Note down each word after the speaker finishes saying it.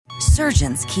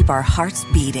surgeons keep our hearts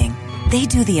beating. They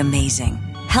do the amazing,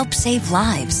 help save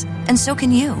lives, and so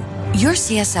can you. Your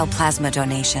CSL plasma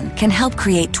donation can help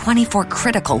create 24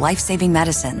 critical life-saving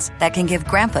medicines that can give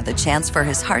Grandpa the chance for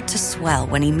his heart to swell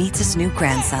when he meets his new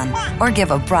grandson, or give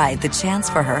a bride the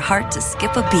chance for her heart to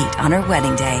skip a beat on her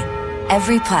wedding day.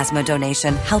 Every plasma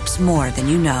donation helps more than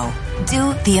you know.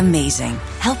 Do the amazing.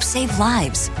 Help save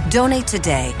lives. Donate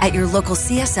today at your local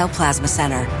CSL Plasma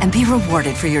Center and be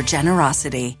rewarded for your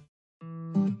generosity.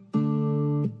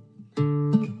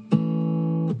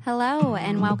 Hello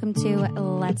and welcome to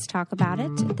Let's Talk About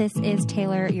It. This is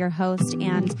Taylor, your host,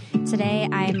 and today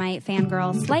I might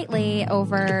fangirl slightly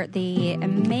over the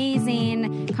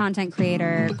amazing content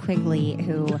creator Quigley,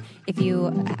 who, if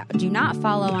you do not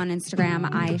follow on Instagram,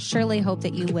 I surely hope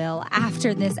that you will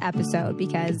after this episode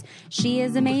because she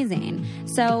is amazing.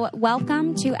 So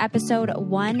welcome to episode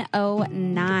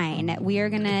 109. We are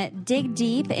going to dig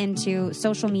deep into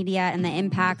social media and the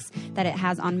impacts that it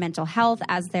has on mental health,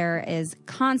 as there is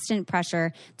constant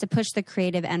pressure to push the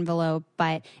creative envelope,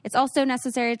 but it's also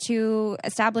necessary to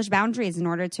establish boundaries in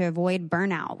order to avoid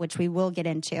burnout, which we will get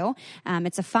into.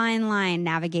 It's a fine line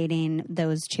navigating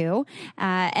those two.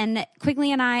 And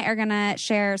Quigley and I are going to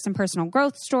share some personal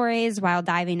growth stories while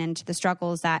diving into the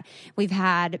struggles that we've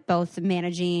had, both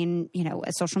managing,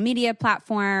 a social media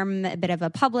platform, a bit of a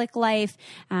public life,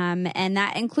 and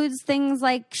that includes things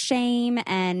like shame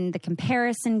and the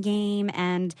comparison game,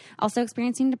 and also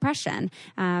experiencing depression.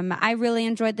 I really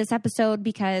enjoyed this episode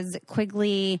because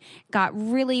Quigley got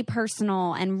really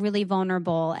personal and really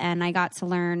vulnerable, and I got to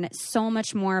learn so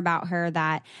much more about her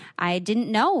that I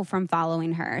didn't know from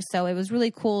following her. So it was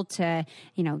really cool to,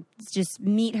 just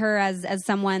meet her as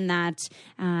someone that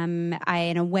I,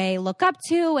 in a way, look up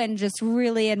to and just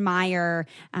really admire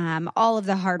all of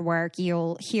the hard work.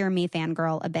 You'll hear me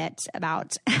fangirl a bit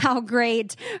about how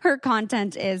great her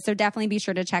content is. So definitely be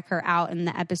sure to check her out in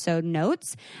the episode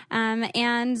notes.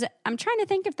 And I'm trying to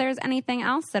think if there's anything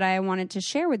else that I wanted to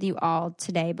share with you all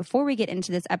today before we get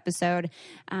into this episode.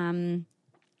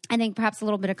 I think perhaps a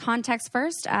little bit of context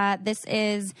first. This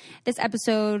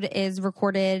episode is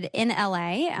recorded in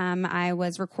LA. I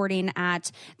was recording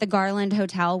at the Garland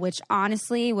Hotel, which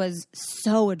honestly was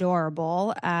so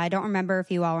adorable. I don't remember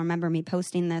if you all remember me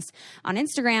posting this on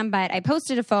Instagram, but I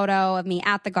posted a photo of me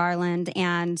at the Garland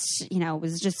and,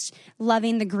 was just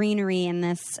loving the greenery in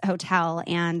this hotel.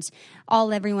 And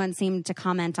all everyone seemed to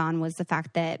comment on was the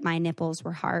fact that my nipples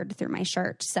were hard through my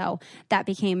shirt. So that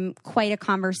became quite a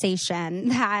conversation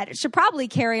that should probably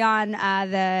carry on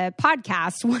the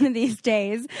podcast one of these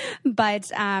days. But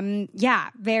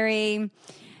very,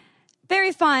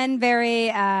 very fun, very,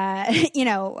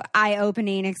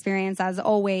 eye-opening experience as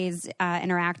always,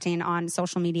 interacting on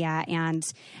social media. And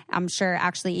I'm sure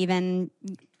actually even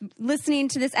listening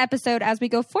to this episode as we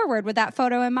go forward with that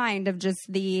photo in mind of just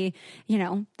the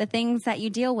things that you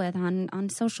deal with on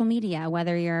social media,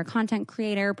 whether you're a content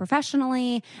creator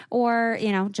professionally or,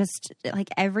 just like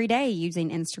every day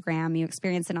using Instagram, you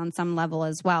experience it on some level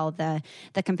as well. The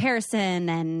comparison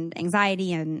and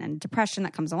anxiety and depression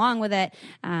that comes along with it.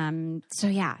 So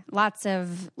yeah, lots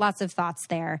of thoughts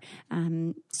there.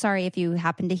 Sorry if you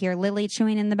happen to hear Lily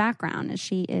chewing in the background as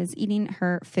she is eating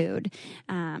her food.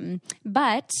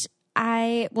 But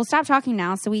I will stop talking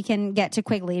now so we can get to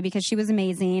Quigley because she was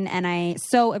amazing and I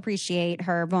so appreciate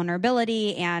her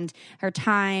vulnerability and her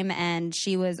time, and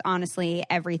she was honestly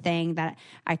everything that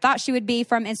I thought she would be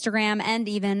from Instagram and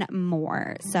even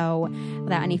more. So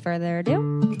without any further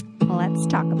ado, let's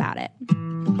talk about it.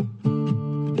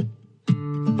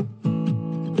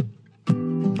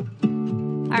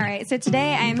 All right, so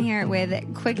today I am here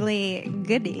with Quigley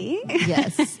Goode.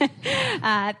 Yes.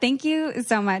 Thank you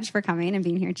so much for coming and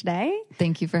being here today.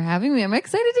 Thank you for having me. I'm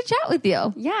excited to chat with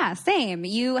you. Yeah, same.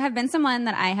 You have been someone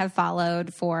that I have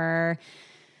followed for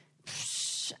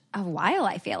a while,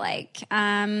 I feel like.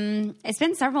 It's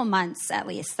been several months at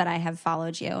least that I have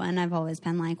followed you, and I've always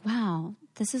been like, wow,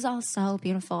 this is all so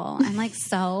beautiful and like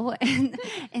so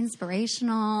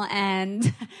inspirational.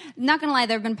 And not gonna lie,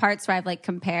 there have been parts where I've like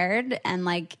compared and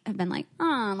like have been like,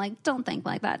 oh, like don't think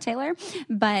like that, Taylor.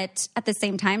 But at the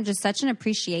same time, just such an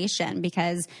appreciation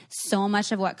because so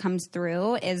much of what comes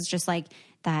through is just like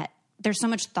that. There's so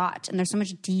much thought and there's so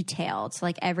much detail to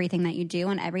like everything that you do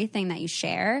and everything that you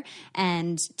share.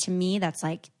 And to me, that's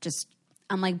like just,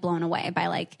 I'm like blown away by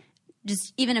like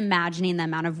just even imagining the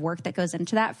amount of work that goes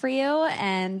into that for you.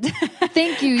 And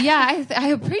thank you. Yeah, I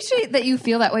appreciate that you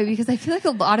feel that way because I feel like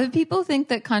a lot of people think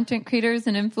that content creators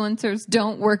and influencers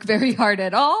don't work very hard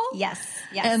at all. Yes.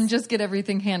 And just get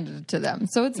everything handed to them.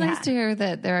 So it's nice to hear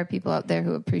that there are people out there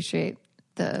who appreciate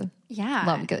the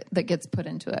love that gets put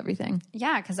into everything.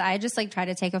 Yeah, because I just like try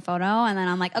to take a photo and then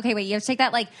I'm like, okay, wait, you have to take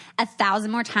that like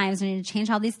 1,000 more times and you need to change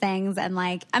all these things. And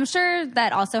like, I'm sure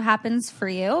that also happens for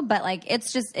you, but like,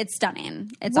 it's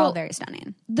stunning. It's all very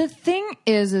stunning. The thing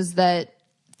is that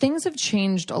things have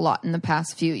changed a lot in the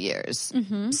past few years.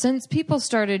 Since people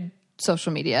started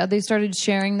social media, they started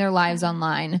sharing their lives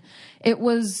online. It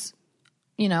was,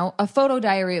 a photo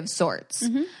diary of sorts.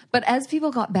 But as people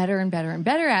got better and better and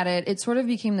better at it, it sort of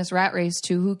became this rat race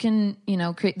to who can,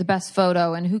 create the best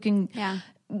photo and who can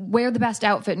wear the best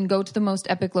outfit and go to the most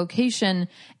epic location.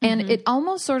 And it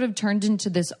almost sort of turned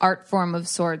into this art form of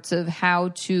sorts of how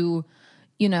to,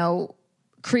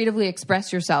 creatively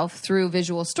express yourself through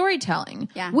visual storytelling,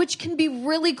 which can be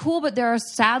really cool, but there are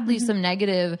sadly some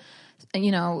negative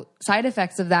side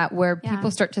effects of that where people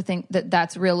start to think that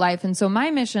that's real life. And so my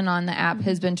mission on the app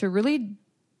has been to really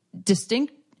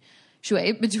distinguish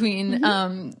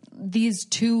between these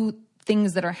two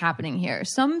things that are happening here.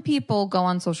 Some people go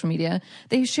on social media,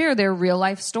 they share their real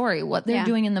life story, what they're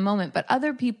doing in the moment. But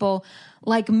other people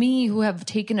like me who have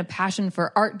taken a passion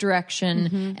for art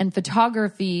direction and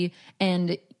photography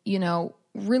and,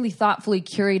 really thoughtfully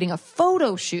curating a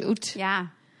photo shoot.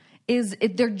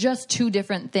 They're just two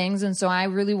different things. And so I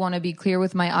really want to be clear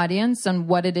with my audience on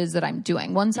what it is that I'm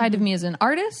doing. One side of me is an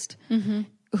artist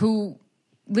who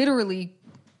literally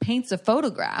paints a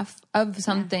photograph of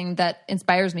something that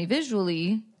inspires me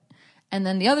visually. And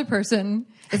then the other person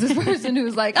is this person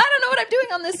who's like, I don't know what I'm doing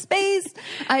on this space.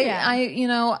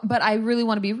 But I really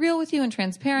want to be real with you and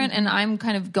transparent. And I'm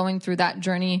kind of going through that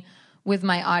journey with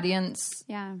my audience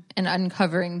and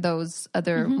uncovering those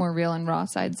other more real and raw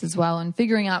sides as well and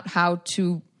figuring out how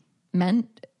to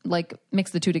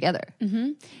mix the two together.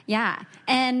 Yeah.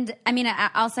 And I mean,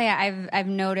 I'll say I've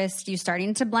noticed you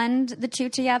starting to blend the two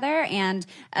together. And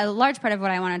a large part of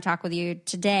what I want to talk with you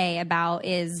today about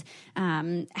is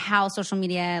how social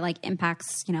media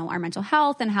impacts, our mental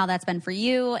health and how that's been for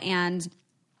you and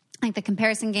like the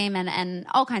comparison game and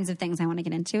all kinds of things I want to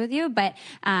get into with you. But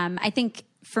I think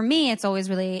for me, it's always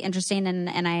really interesting.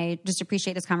 And I just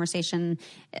appreciate this conversation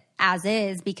as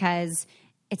is because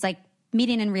it's like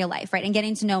meeting in real life, right? And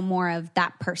getting to know more of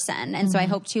that person. And so I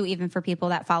hope too, even for people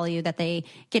that follow you, that they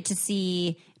get to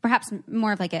see perhaps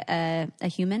more of like a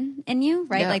human in you,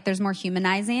 right? Like there's more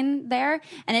humanizing there.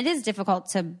 And it is difficult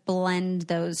to blend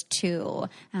those two.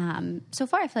 So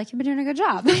far, I feel like you've been doing a good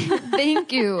job.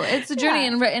 Thank you. It's a journey.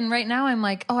 And right now I'm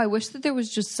like, I wish that there was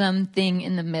just something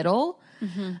in the middle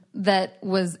that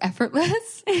was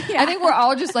effortless. I think we're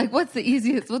all just like, what's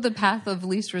the path of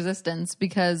least resistance?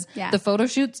 Because the photo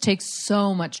shoots take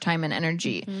so much time and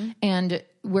energy and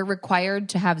we're required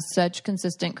to have such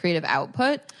consistent creative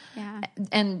output.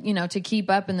 And, to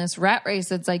keep up in this rat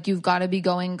race, it's like, you've got to be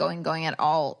going at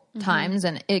all times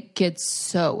and it gets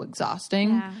so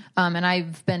exhausting. And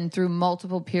I've been through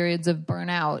multiple periods of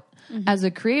burnout as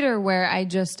a creator where I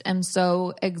just am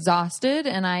so exhausted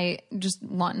and I just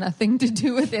want nothing to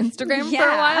do with Instagram for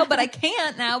a while, but I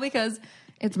can't now because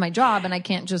it's my job and I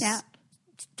can't just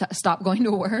stop going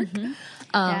to work.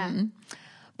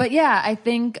 But I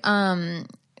think,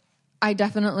 I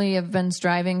definitely have been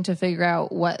striving to figure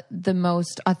out what the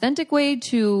most authentic way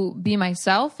to be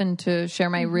myself and to share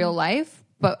my real life,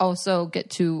 but also get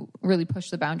to really push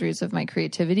the boundaries of my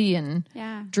creativity and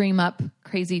dream up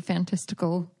crazy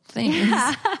fantastical things.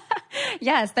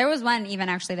 Yes, there was one even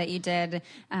actually that you did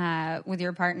with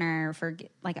your partner for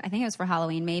I think it was for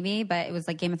Halloween maybe, but it was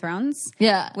like Game of Thrones.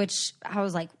 Which I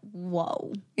was like,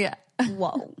 whoa.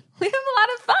 Whoa. We have a lot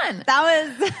of fun.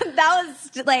 That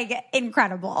was like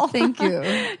incredible. Thank you.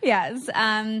 Yes.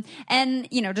 And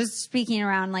just speaking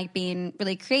around being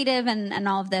really creative and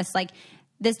all of this,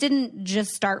 this didn't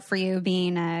just start for you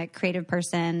being a creative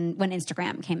person when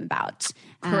Instagram came about.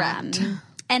 Correct.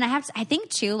 And I think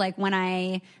too, when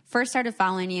I first started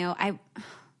following you, I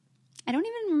don't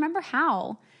even remember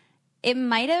how. It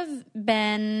might have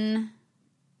been,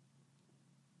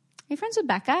 are you friends with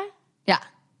Becca?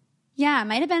 Yeah, it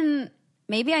might have been,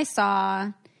 maybe I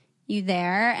saw you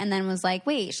there and then was like,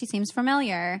 wait, she seems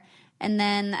familiar. And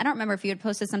then I don't remember if you had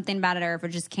posted something about it or if it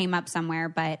just came up somewhere,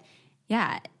 but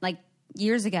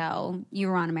years ago, you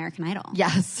were on American Idol.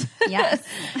 Yes.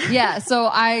 So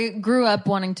I grew up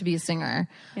wanting to be a singer.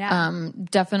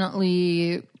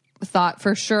 Definitely thought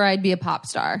for sure I'd be a pop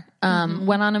star.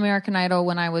 Went on American Idol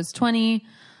when I was 20.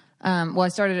 I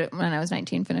started it when I was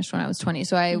 19, finished when I was 20.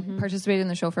 So I participated in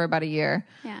the show for about a year.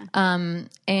 And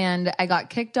I got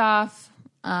kicked off.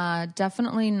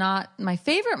 Definitely not my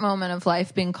favorite moment of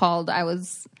life being called I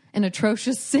was an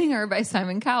atrocious singer by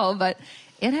Simon Cowell, but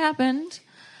it happened.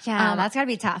 Yeah, that's got to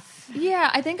be tough. Yeah,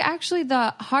 I think actually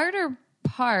the harder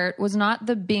part was not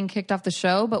the being kicked off the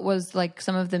show, but was like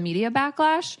some of the media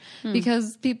backlash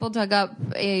because people dug up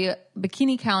a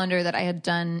bikini calendar that I had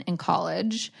done in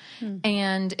college.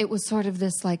 And it was sort of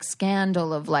this like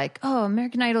scandal of like, oh,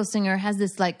 American Idol singer has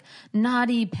this like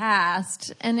naughty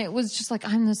past. And it was just like,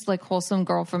 I'm this like wholesome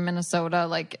girl from Minnesota.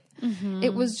 Like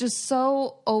it was just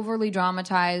so overly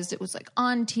dramatized. It was like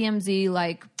on TMZ,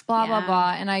 like blah, blah,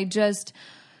 blah. And I just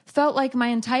felt like my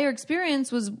entire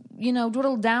experience was, you know,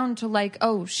 dwindled down to like,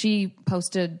 oh, she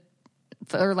posted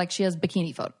or like she has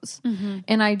bikini photos.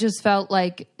 And I just felt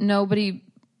like nobody,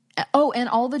 and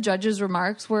all the judges'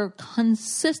 remarks were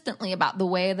consistently about the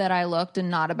way that I looked and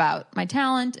not about my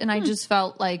talent. And I just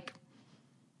felt like,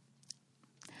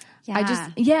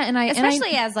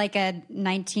 especially as like a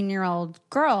 19-year-old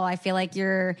girl, I feel like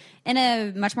you're in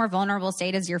a much more vulnerable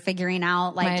state as you're figuring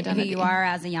out like who you are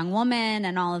as a young woman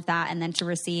and all of that, and then to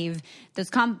receive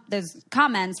those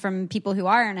comments from people who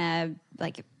are in a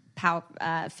like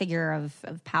figure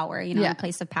of power, you know, a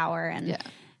place of power, and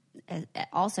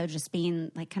also just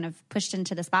being like kind of pushed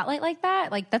into the spotlight like that,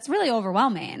 like that's really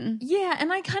overwhelming. Yeah,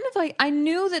 and I kind of like, I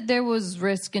knew that there was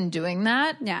risk in doing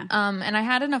that. Yeah. And I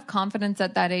had enough confidence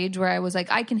at that age where I was like,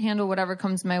 I can handle whatever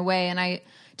comes my way. And I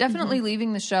definitely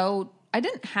leaving the show, I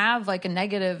didn't have like a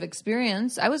negative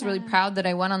experience. I was really proud that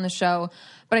I went on the show.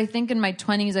 But I think in my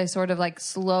 20s, I sort of like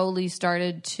slowly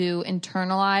started to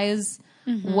internalize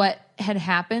what had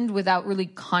happened without really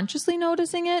consciously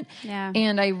noticing it. Yeah.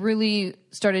 And I really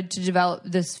started to develop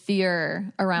this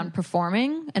fear around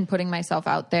performing and putting myself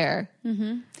out there.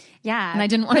 Yeah. And I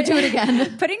didn't want to do it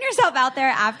again. Putting yourself out there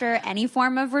after any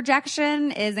form of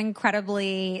rejection is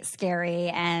incredibly scary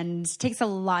and takes a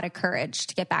lot of courage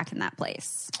to get back in that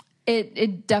place.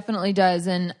 It definitely does.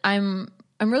 And I'm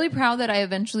really proud that I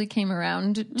eventually came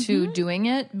around to doing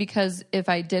it, because if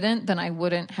I didn't, then I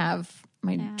wouldn't have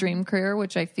my dream career,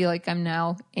 which I feel like I'm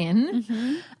now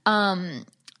in. And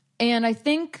I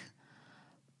think,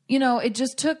 you know, it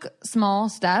just took small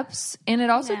steps, and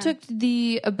it also took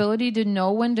the ability to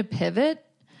know when to pivot,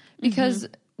 because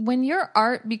when your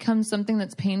art becomes something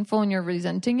that's painful and you're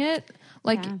resenting it,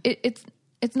 like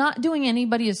it's not doing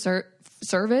anybody a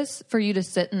service for you to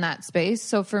sit in that space.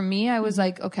 So for me, I was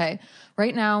like, okay,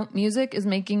 right now music is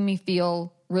making me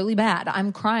feel really bad.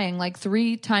 I'm crying like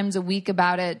 3 times a week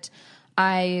about it.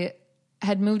 I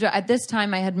had moved at this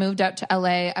time. I had moved out to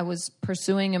LA. I was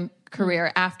pursuing a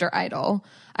career after Idol.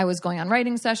 I was going on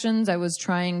writing sessions. I was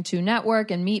trying to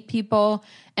network and meet people,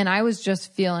 and I was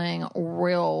just feeling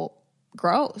real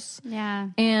gross. Yeah.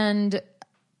 And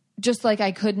just like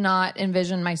I could not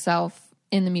envision myself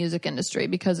in the music industry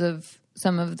because of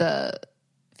some of the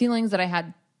feelings that I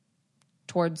had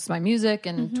towards my music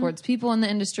and towards people in the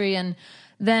industry. And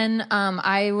then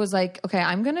I was like, okay,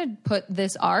 I'm going to put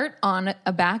this art on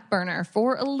a back burner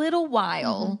for a little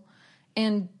while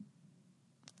and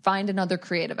find another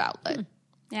creative outlet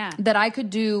that I could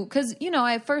do. Because, you know,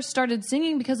 I first started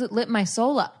singing because it lit my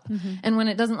soul up. And when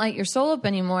it doesn't light your soul up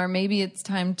anymore, maybe it's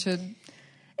time to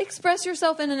express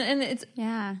yourself. And it's,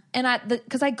 and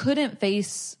because I couldn't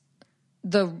face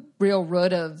the real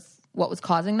root of what was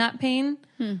causing that pain.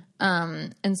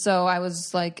 And so I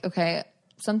was like, okay,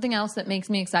 something else that makes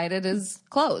me excited is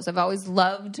clothes. I've always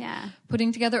loved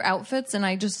putting together outfits, and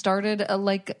I just started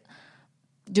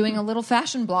doing a little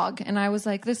fashion blog. And I was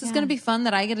like, this is going to be fun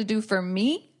that I get to do for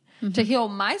me to heal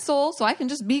my soul, so I can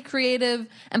just be creative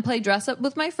and play dress up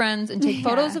with my friends and take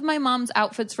photos of my mom's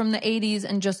outfits from the 80s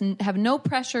and just have no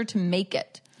pressure to make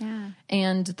it. Yeah.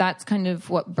 And that's kind of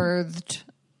what birthed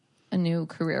a new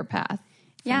career path.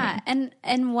 Yeah.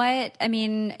 And what, I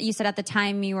mean, you said at the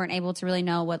time you weren't able to really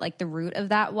know what like the root of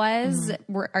that was.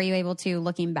 Are you able to,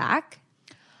 looking back?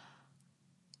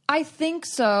 I think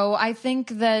so. I think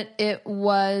that it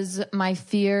was my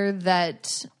fear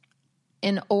that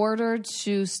in order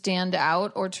to stand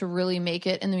out or to really make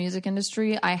it in the music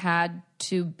industry, I had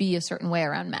to be a certain way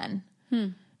around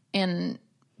men and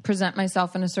present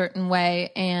myself in a certain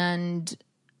way. And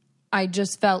I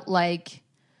just felt like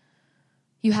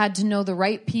you had to know the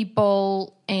right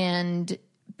people and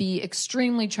be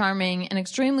extremely charming and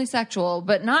extremely sexual,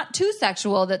 but not too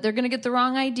sexual that they're going to get the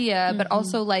wrong idea, but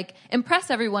also like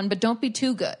impress everyone, but don't be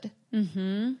too good.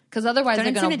 Because otherwise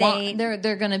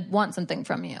they're going to want something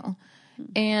from you.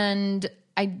 And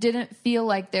I didn't feel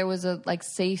like there was a like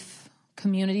safe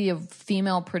community of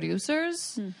female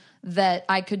producers that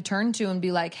I could turn to and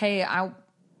be like, hey,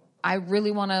 I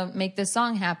really want to make this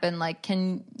song happen. Like,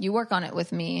 can you work on it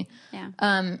with me?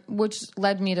 Yeah. Which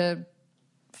led me to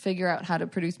figure out how to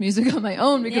produce music on my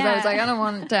own, because I was like, I don't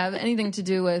want to have anything to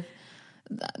do with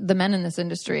the men in this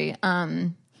industry.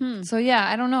 So yeah,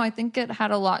 I don't know. I think it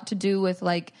had a lot to do with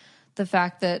like the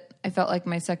fact that I felt like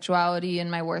my sexuality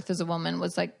and my worth as a woman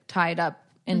was like tied up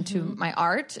into my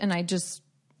art. And I just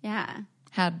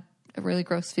had a really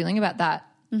gross feeling about that.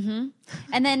 Mm-hmm.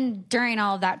 And then during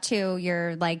all of that too,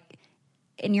 you're like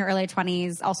in your early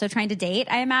 20s also trying to date,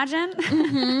 I imagine.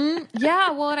 Mm-hmm.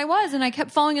 Yeah, well, and I was, and I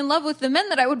kept falling in love with the men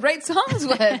that I would write songs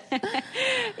with.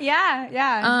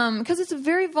 Yeah. Because it's a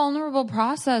very vulnerable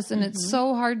process, and it's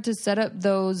so hard to set up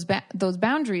those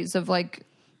boundaries of like,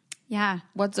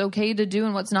 what's okay to do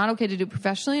and what's not okay to do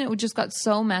professionally. And it just got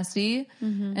so messy,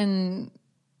 and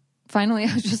finally,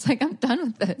 I was just like, I'm done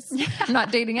with this. I'm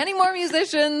not dating any more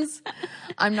musicians.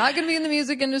 I'm not going to be in the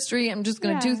music industry. I'm just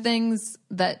going to do things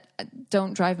that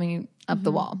don't drive me up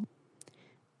the wall.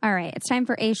 All right, it's time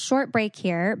for a short break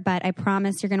here, but I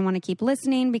promise you're going to want to keep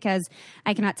listening because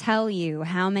I cannot tell you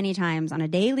how many times on a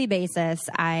daily basis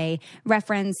I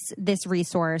reference this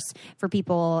resource for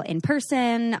people in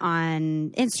person,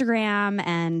 on Instagram,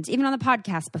 and even on the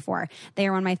podcast before. They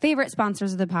are one of my favorite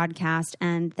sponsors of the podcast,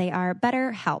 and they are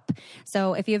BetterHelp.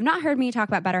 So if you have not heard me talk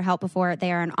about BetterHelp before,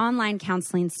 they are an online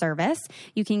counseling service.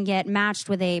 You can get matched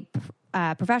with a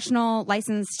professional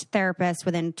licensed therapist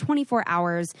within 24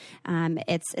 hours.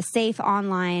 It's a safe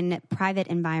online private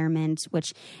environment,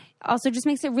 which also just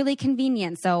makes it really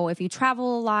convenient. So if you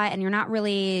travel a lot and you're not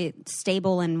really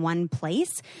stable in one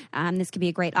place, this could be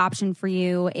a great option for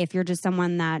you. If you're just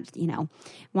someone that,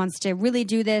 wants to really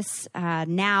do this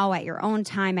now at your own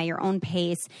time, at your own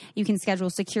pace, you can schedule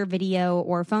secure video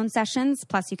or phone sessions.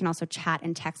 Plus, you can also chat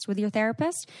and text with your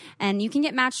therapist. And you can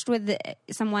get matched with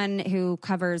someone who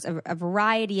covers a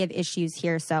variety of issues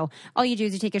here. So all you do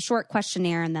is you take a short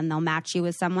questionnaire and then they'll match you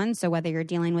with someone. So whether you're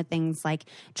dealing with things like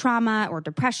trauma or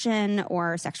depression,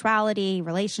 or sexuality,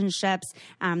 relationships,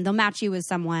 they'll match you with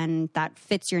someone that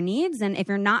fits your needs. And if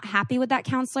you're not happy with that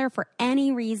counselor for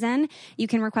any reason, you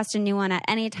can request a new one at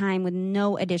any time with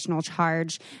no additional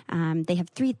charge. They have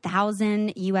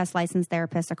 3,000 U.S. licensed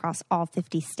therapists across all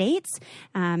 50 states,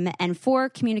 and 4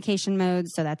 communication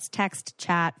modes. So that's text,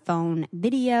 chat, phone,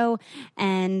 video.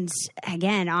 And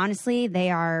again, honestly,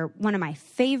 they are one of my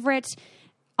favorite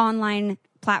online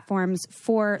platforms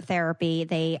for therapy.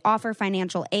 They offer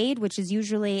financial aid, which is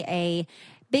usually a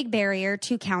big barrier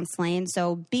to counseling.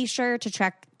 So be sure to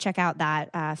check out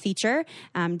that feature.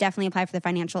 Definitely apply for the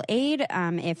financial aid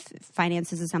if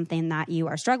finances is something that you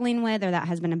are struggling with or that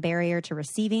has been a barrier to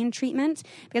receiving treatment,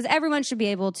 because everyone should be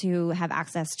able to have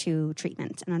access to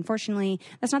treatment. And unfortunately,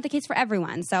 that's not the case for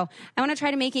everyone. So I want to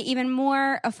try to make it even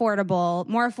more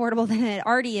affordable than it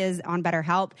already is on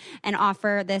BetterHelp, and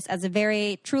offer this as a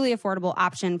very truly affordable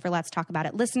option for Let's Talk About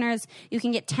It listeners. You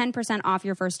can get 10% off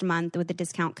your first month with the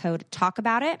discount code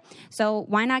TALKABOUT IT. So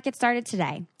why not get started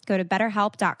today? Go to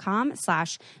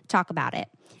betterhelp.com/talkaboutit.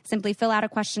 Simply fill out a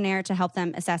questionnaire to help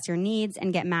them assess your needs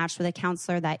and get matched with a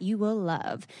counselor that you will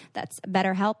love. That's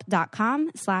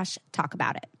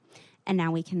betterhelp.com/talkaboutit. And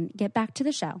now we can get back to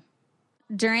the show.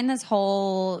 During this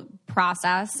whole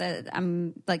process,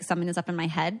 I'm like, something is up in my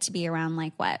head to be around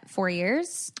 4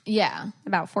 years? Yeah.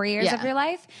 About 4 years of your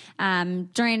life.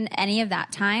 During any of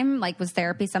that time, was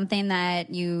therapy something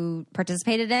that you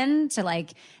participated in to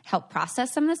help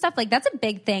process some of the stuff? That's a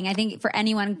big thing. I think for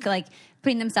anyone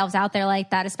putting themselves out there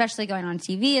like that, especially going on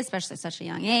TV, especially at such a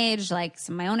young age, some of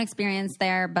my own experience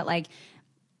there, but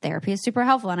therapy is super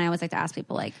helpful. And I always like to ask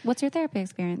people what's your therapy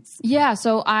experience? Yeah.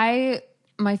 So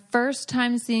my first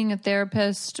time seeing a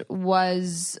therapist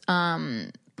was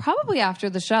probably after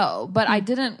the show, but I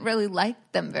didn't really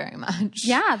like them very much.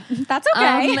 Yeah, that's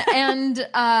okay. And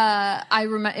I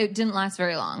remember it didn't last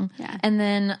very long. Yeah. And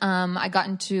then I got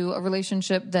into a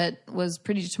relationship that was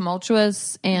pretty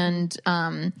tumultuous, and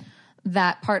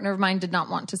that partner of mine did not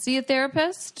want to see a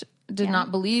therapist, did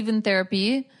not believe in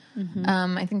therapy.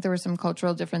 Mm-hmm. I think there were some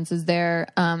cultural differences there.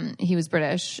 He was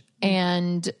British,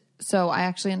 and so I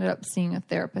actually ended up seeing a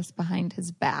therapist behind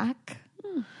his back,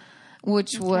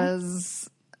 which was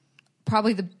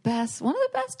probably one of the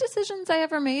best decisions I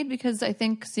ever made, because I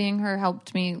think seeing her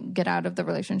helped me get out of the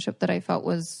relationship that I felt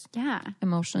was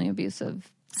emotionally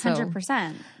abusive.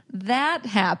 100%. That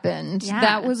happened. Yeah.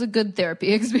 That was a good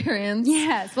therapy experience.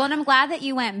 Yes. Well, and I'm glad that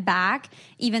you went back,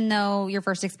 even though your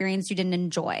first experience you didn't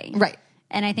enjoy. Right.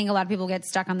 And I think a lot of people get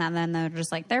stuck on that, and then they're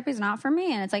just therapy's not for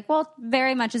me. And it's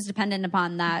very much is dependent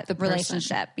upon the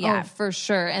relationship. Yeah, oh, for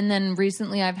sure. And then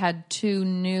recently I've had 2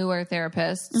 newer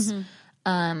therapists.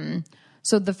 Mm-hmm.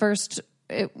 So the first,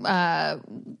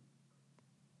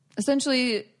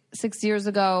 essentially 6 years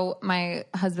ago, my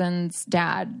husband's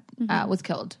dad was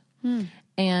killed. Mm.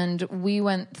 And we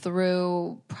went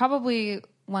through probably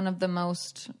one of the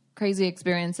most crazy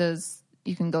experiences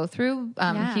you can go through.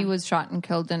 He was shot and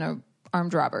killed in a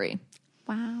armed robbery.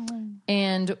 Wow.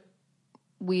 And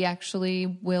we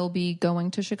actually will be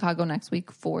going to Chicago next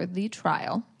week for the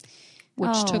trial,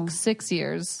 which took 6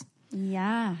 years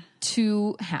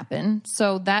to happen.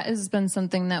 So that has been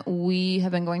something that we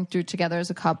have been going through together as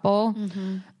a couple.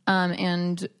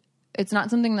 And it's not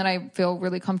something that I feel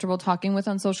really comfortable talking with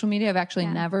on social media. I've actually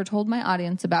never told my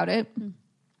audience about it.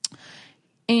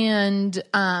 And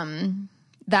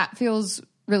that feels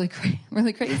really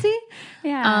crazy.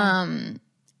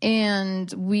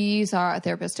 And we saw a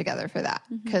therapist together for that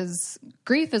because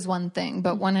grief is one thing,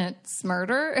 but when it's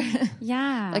murder,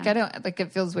 like I don't like,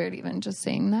 it feels weird even just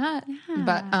saying that,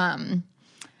 but,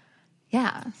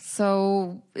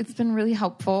 so it's been really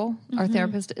helpful. Our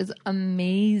therapist is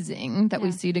amazing that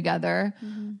we see together.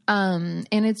 And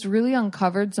it's really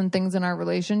uncovered some things in our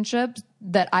relationships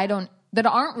that aren't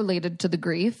related to the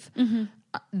grief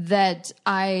that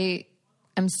I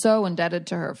am so indebted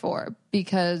to her for,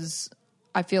 because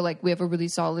I feel like we have a really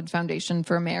solid foundation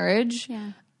for a marriage.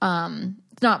 It's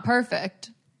not perfect.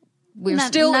 We're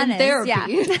still in therapy.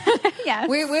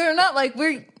 We're not like,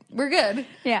 we're good.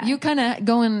 You kind of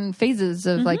go in phases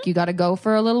of like, you got to go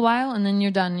for a little while and then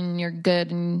you're done and you're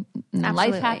good and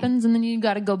life happens and then you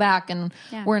got to go back. And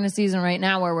we're in a season right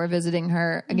now where we're visiting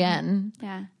her again.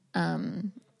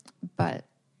 But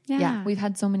we've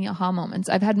had so many aha moments.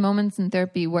 I've had moments in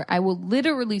therapy where I will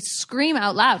literally scream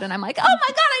out loud and I'm like, oh my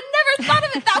God, I never thought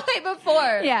of it that way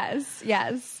before.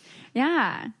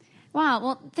 Yeah. Wow.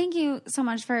 Well, thank you so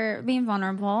much for being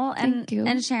vulnerable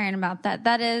and sharing about that.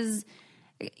 That is,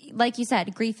 like you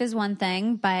said, grief is one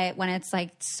thing, but when it's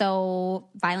like so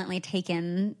violently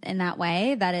taken in that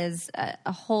way, that is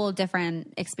a whole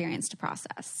different experience to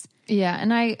process. Yeah.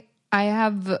 And I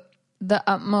have the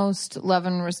utmost love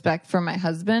and respect for my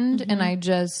husband. And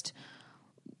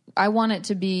I want it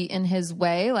to be in his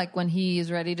way. Like when he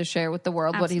is ready to share with the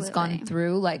world what he's gone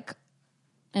through, like,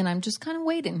 and I'm just kind of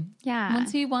waiting.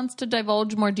 Once he wants to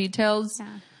divulge more details,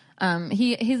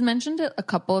 he's mentioned it a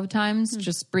couple of times,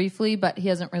 just briefly, but he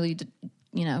hasn't really,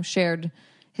 shared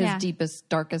his deepest,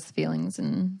 darkest feelings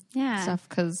and stuff.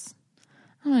 'Cause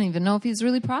I don't even know if he's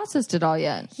really processed it all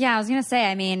yet. Yeah, I was going to say,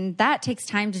 I mean, that takes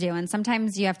time to do. And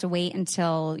sometimes you have to wait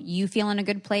until you feel in a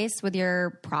good place with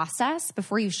your process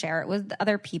before you share it with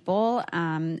other people,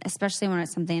 especially when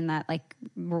it's something that like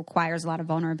requires a lot of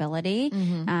vulnerability.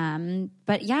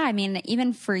 But yeah, I mean,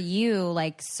 even for you,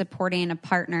 like supporting a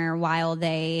partner while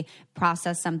they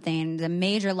process something, a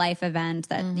major life event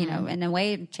that, in a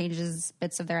way changes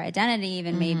bits of their identity,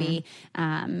 even maybe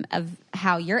of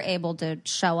how you're able to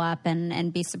show up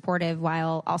and be supportive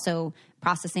while also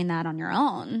processing that on your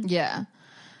own. Yeah.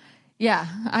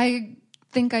 I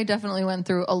think I definitely went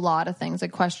through a lot of things. I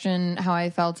questioned how I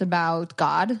felt about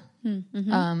God.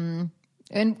 And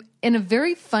in a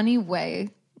very funny way,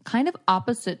 kind of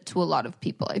opposite to a lot of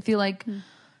people. I feel like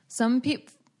some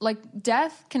people, like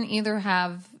death can either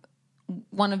have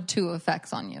one of two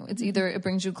effects on you. It's either it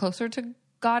brings you closer to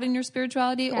God and your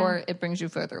spirituality or it brings you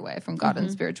further away from God and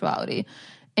spirituality.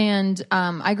 And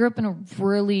I grew up in a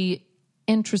really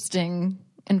interesting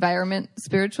environment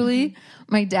spiritually.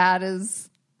 My dad is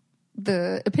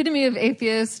the epitome of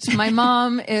atheist. My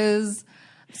mom is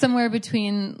somewhere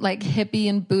between like hippie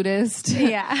and Buddhist.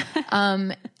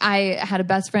 I had a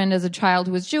best friend as a child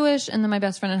who was Jewish, and then my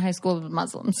best friend in high school was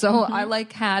Muslim. So I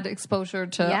like had exposure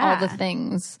to all the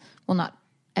things. Well, not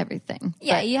everything.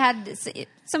 Yeah, you had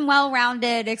some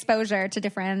well-rounded exposure to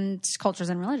different cultures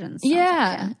and religions.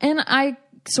 And I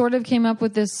sort of came up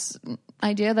with this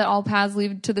idea that all paths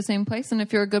lead to the same place, and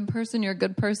if you're a good person, you're a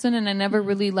good person. And I never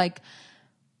really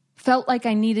felt like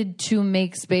I needed to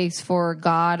make space for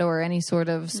God or any sort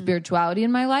of spirituality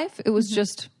in my life. It was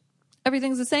just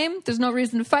everything's the same. There's no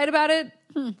reason to fight about it.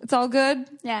 It's all good.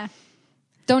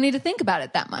 Don't need to think about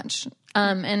it that much.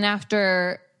 And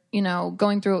after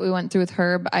going through what we went through with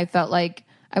Herb, I felt like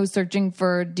I was searching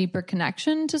for a deeper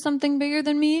connection to something bigger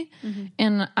than me.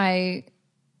 And I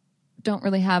don't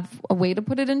really have a way to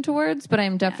put it into words, but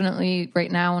I'm definitely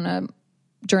right now on a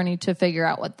journey to figure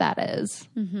out what that is.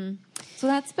 So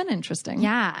that's been interesting.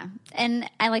 Yeah. And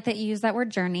I like that you use that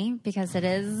word journey, because it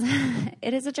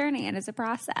is a journey and it's a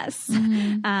process.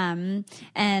 And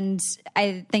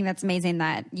I think that's amazing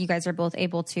that you guys are both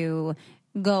able to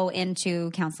go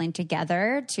into counseling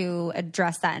together to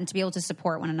address that and to be able to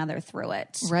support one another through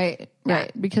it. Right.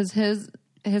 Because his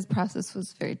process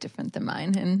was very different than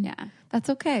mine, and that's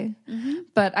okay.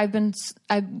 But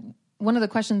one of the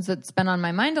questions that's been on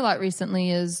my mind a lot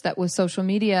recently is that with social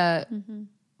media,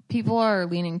 people are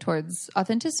leaning towards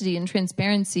authenticity and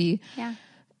transparency.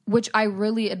 which I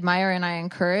really admire and I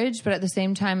encourage, but at the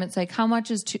same time, it's like, how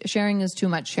much is sharing is too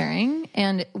much sharing?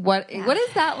 And what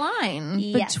is that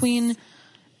line between,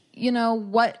 you know,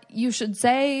 what you should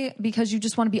say because you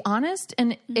just want to be honest,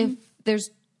 and if there's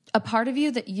a part of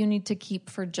you that you need to keep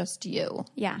for just you.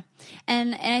 Yeah.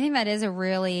 And I think that is a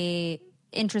really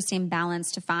interesting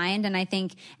balance to find. And I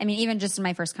think, I mean, even just in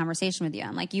my first conversation with you,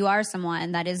 I'm like, you are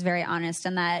someone that is very honest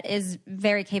and that is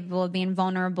very capable of being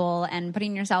vulnerable and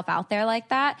putting yourself out there like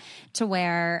that, to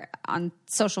where on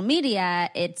social media,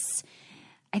 it's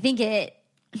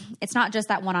not just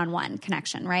that one-on-one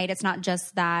connection, right? It's not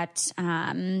just that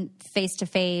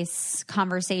face-to-face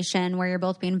conversation where you're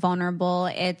both being vulnerable.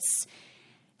 It's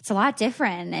a lot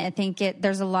different. I think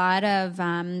there's a lot of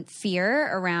fear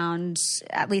around,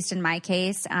 at least in my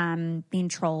case, being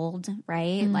trolled,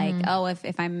 right? Like, oh,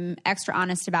 if I'm extra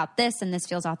honest about this and this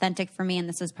feels authentic for me and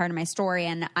this is part of my story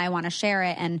and I want to share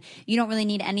it, and you don't really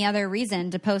need any other reason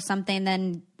to post something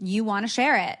than you want to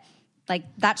share it. Like,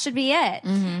 that should be it.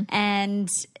 And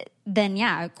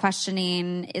then,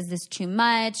 questioning, is this too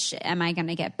much? Am I going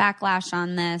to get backlash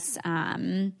on this?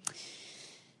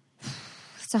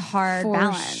 It's a hard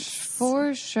balance.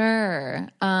 For sure.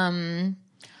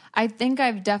 I think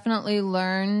I've definitely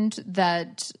learned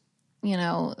that, you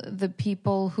know, the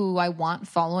people who I want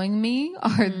following me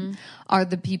are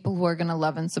the people who are going to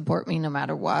love and support me no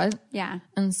matter what. Yeah.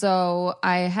 And so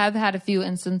I have had a few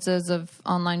instances of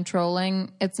online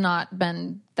trolling. It's not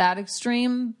been that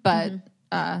extreme, but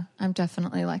I'm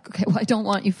definitely like, okay, well, I don't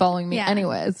want you following me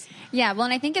anyways. Yeah. Well,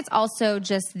 and I think it's also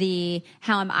just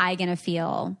how am I going to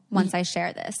feel once I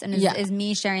share this? And is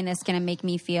me sharing this going to make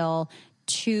me feel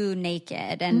too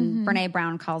naked? And Brene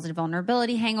Brown calls it a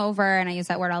vulnerability hangover. And I use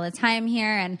that word all the time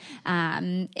here.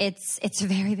 And it's a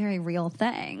very, very real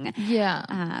thing. Yeah.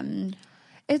 I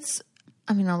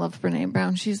love Brene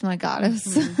Brown. She's my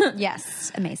goddess.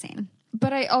 Yes. Amazing.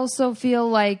 But I also feel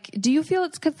like, do you feel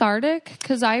it's cathartic?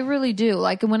 Because I really do.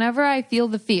 Like, whenever I feel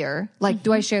the fear, like,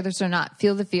 do I share this or not?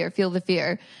 Feel the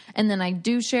fear. And then I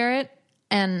do share it,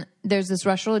 and there's this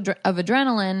rush of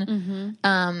adrenaline.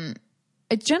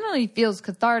 It generally feels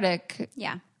cathartic.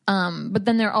 Yeah. But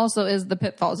then there also is the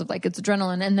pitfalls of, like, it's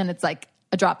adrenaline, and then it's like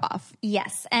a drop off.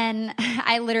 Yes. And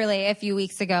I literally, a few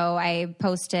weeks ago, I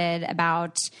posted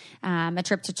about a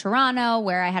trip to Toronto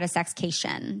where I had a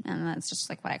sexcation. And that's just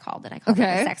like what I called it. I called it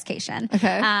a sexcation.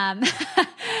 Okay.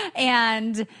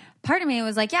 And part of me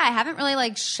was like, yeah, I haven't really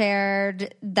like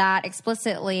shared that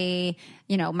explicitly,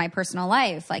 you know, my personal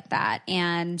life like that.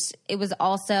 And it was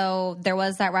also, there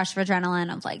was that rush of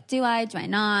adrenaline of like, do I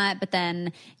not? But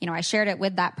then, you know, I shared it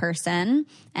with that person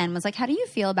and was like, how do you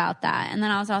feel about that? And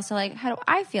then I was also like, how do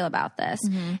I feel about this?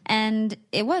 And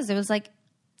it was like,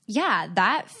 yeah,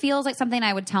 that feels like something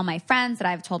I would tell my friends, that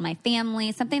I've told my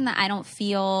family, something that I don't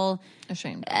feel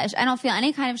ashamed. I don't feel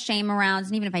any kind of shame around.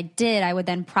 And even if I did, I would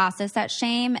then process that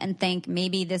shame and think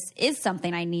maybe this is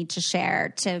something I need to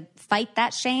share to fight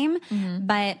that shame.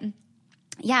 But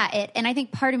yeah, and I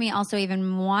think part of me also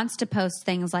even wants to post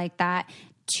things like that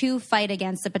to fight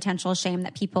against the potential shame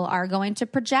that people are going to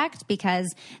project,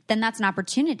 because then that's an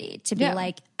opportunity to be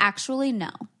like, actually, no.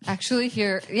 Actually,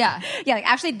 here, like,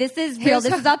 actually, this is real.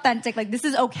 This is authentic. Like, this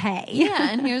is okay.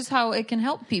 And here's how it can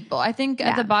help people. I think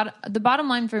at the bottom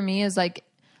line for me is like,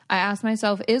 I ask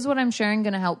myself, is what I'm sharing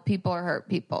going to help people or hurt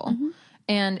people?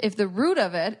 And if the root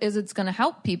of it is it's going to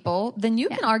help people, then you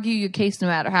can argue your case no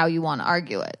matter how you want to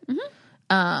argue it.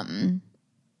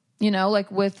 You know, like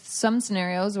with some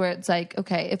scenarios where it's like,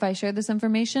 okay, if I share this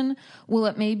information, will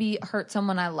it maybe hurt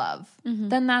someone I love?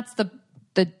 Then that's the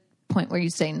point where you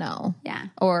say no. Yeah.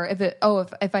 Or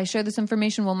if I share this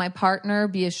information, will my partner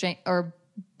be ashamed or,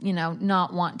 you know,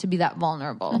 not want to be that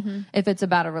vulnerable? If it's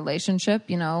about a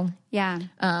relationship, you know. Yeah.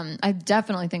 I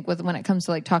definitely think when it comes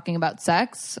to like talking about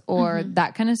sex or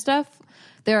that kind of stuff,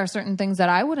 there are certain things that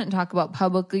I wouldn't talk about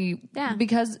publicly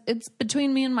because it's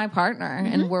between me and my partner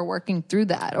and we're working through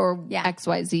that, or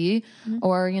XYZ,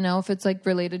 or, you know, if it's like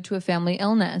related to a family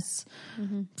illness,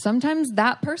 sometimes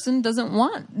that person doesn't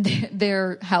want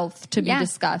their health to be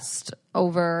discussed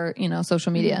over, you know,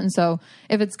 social media. And so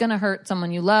if it's going to hurt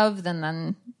someone you love,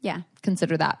 then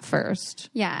consider that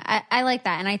first. Yeah, I like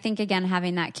that. And I think, again,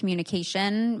 having that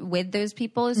communication with those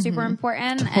people is super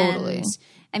important. Totally. And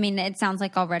I mean, it sounds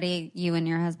like already you and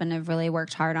your husband have really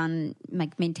worked hard on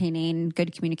like maintaining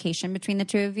good communication between the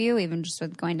two of you, even just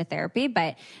with going to therapy.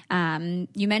 But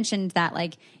you mentioned that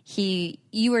like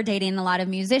you were dating a lot of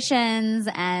musicians,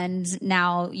 and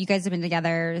now you guys have been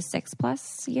together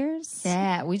 6+ years.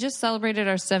 Yeah, we just celebrated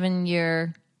our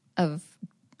 7-year of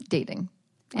dating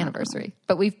anniversary,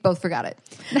 but we both forgot it.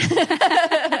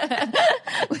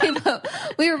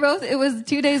 We were it was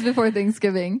 2 days before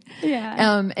Thanksgiving.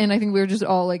 Yeah. And I think we were just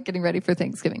all like getting ready for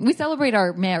Thanksgiving. We celebrate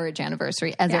our marriage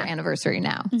anniversary as our anniversary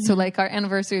now. Mm-hmm. So like our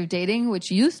anniversary of dating,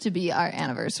 which used to be our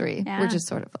anniversary, we're just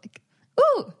sort of like,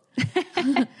 ooh,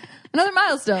 another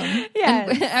milestone. Yeah.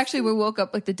 And actually we woke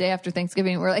up like the day after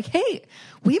Thanksgiving and we're like, hey,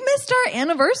 we missed our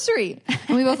anniversary.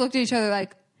 And we both looked at each other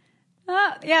like,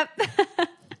 oh, yep.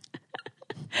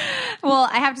 Well,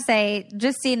 I have to say,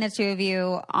 just seeing the two of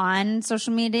you on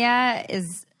social media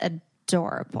is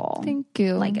adorable. Thank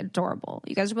you. Like adorable.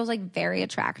 You guys are both like very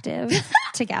attractive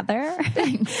together.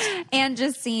 Thanks. And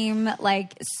just seem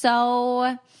like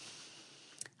so,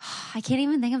 I can't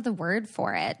even think of the word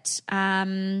for it.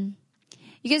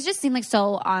 You guys just seem like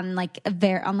so on like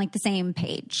the same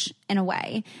page in a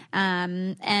way.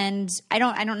 And I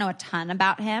don't know a ton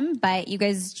about him, but you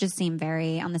guys just seem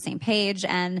very on the same page.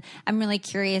 And I'm really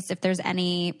curious if there's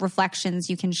any reflections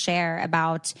you can share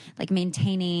about like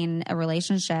maintaining a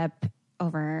relationship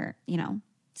over,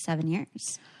 7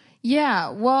 years.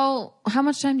 Yeah. Well, how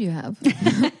much time do you have?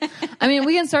 I mean,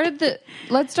 let's start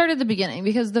at the beginning,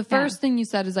 because the first thing you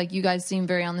said is like, you guys seem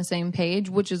very on the same page,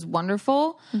 which is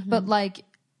wonderful, but like,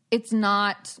 it's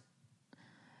not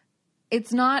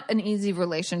an easy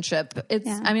relationship.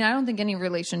 I mean, I don't think any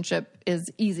relationship is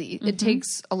easy. Mm-hmm. It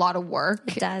takes a lot of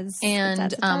work. It does.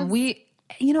 And we,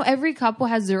 every couple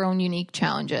has their own unique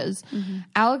challenges. Mm-hmm.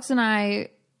 Alex and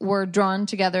I were drawn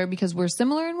together because we're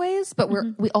similar in ways, but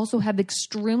we also have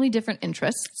extremely different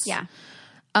interests. Yeah.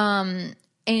 And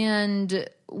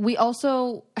we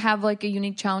also have like a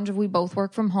unique challenge of we both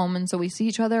work from home, and so we see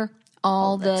each other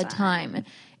all the time.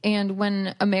 And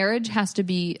when a marriage has to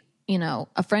be,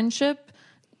 a friendship,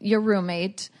 your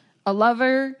roommate, a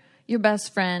lover, your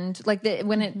best friend, like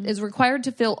when it is required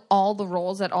to fill all the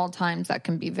roles at all times, that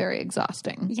can be very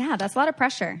exhausting. Yeah, that's a lot of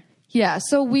pressure. Yeah,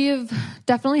 so we've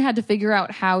definitely had to figure out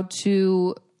how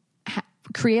to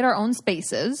create our own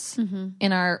spaces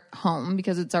in our home,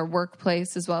 because it's our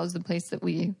workplace as well as the place that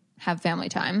we have family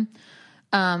time.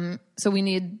 So we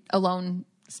need alone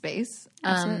space.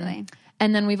 Absolutely.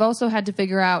 And then we've also had to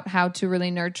figure out how to really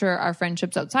nurture our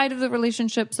friendships outside of the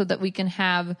relationship so that we can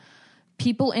have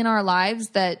people in our lives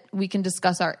that we can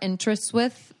discuss our interests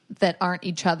with that aren't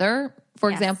each other.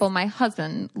 For example, my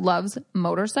husband loves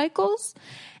motorcycles.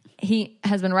 He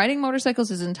has been riding motorcycles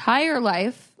his entire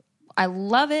life. I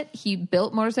love it. He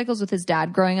built motorcycles with his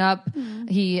dad growing up. Mm-hmm.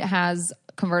 He has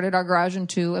converted our garage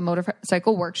into a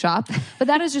motorcycle workshop. But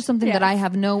that is just something that I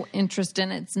have no interest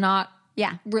in. It's not...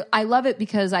 Yeah. I love it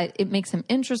because it makes him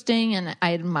interesting, and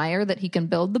I admire that he can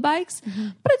build the bikes,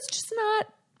 but it's just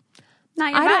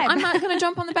not your vibe. I'm not going to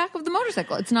jump on the back of the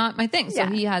motorcycle. It's not my thing. So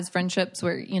he has friendships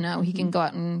where, he can go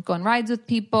out and go on rides with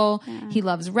people. Yeah. He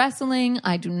loves wrestling.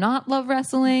 I do not love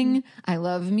wrestling. I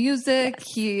love music. Yes.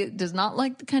 He does not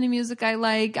like the kind of music I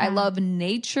like. I love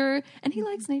nature, and he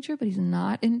likes nature, but he's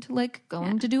not into like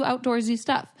going to do outdoorsy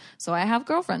stuff. So I have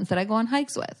girlfriends that I go on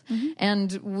hikes with,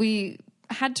 and we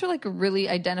had to like really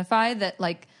identify that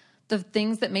like the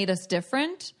things that made us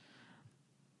different,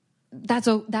 that's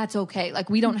okay. Like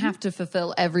we don't have to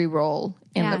fulfill every role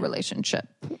in the relationship.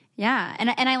 Yeah. And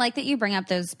I like that you bring up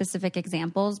those specific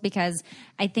examples, because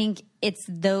I think it's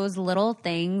those little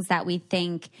things that we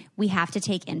think we have to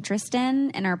take interest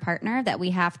in our partner, that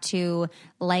we have to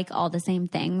like all the same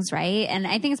things, right? And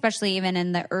I think especially even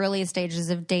in the early stages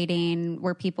of dating,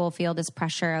 where people feel this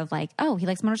pressure of like, oh, he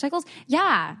likes motorcycles?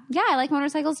 Yeah, I like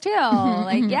motorcycles too.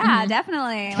 Like, yeah,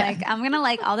 definitely. Like, I'm going to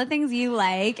like all the things you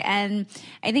like. And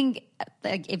I think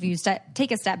like if you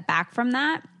take a step back from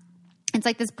that, it's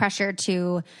like this pressure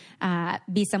to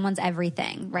be someone's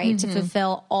everything, right? To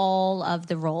fulfill all of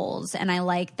the roles. And I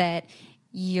like that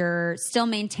you're still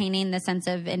maintaining the sense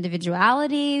of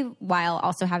individuality while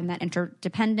also having that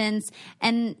interdependence,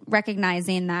 and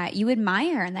recognizing that you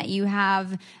admire and that you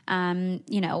have,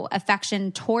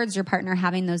 affection towards your partner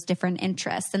having those different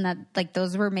interests, and that like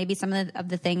those were maybe some of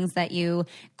the things that you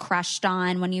crushed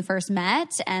on when you first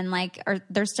met, and like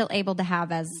they're still able to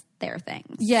have as their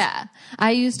things. Yeah.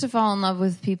 I used to fall in love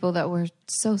with people that were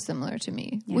so similar to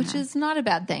me, which is not a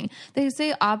bad thing. They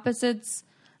say opposites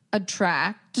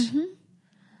attract.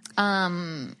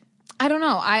 I don't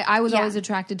know. I was always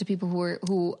attracted to people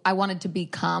who I wanted to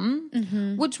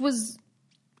become, which was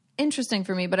interesting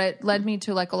for me, but it led me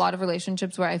to like a lot of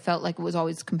relationships where I felt like it was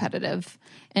always competitive.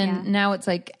 And now it's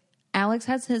like Alex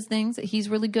has his things that he's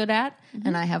really good at,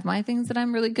 and I have my things that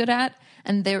I'm really good at,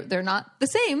 and they're not the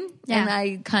same. And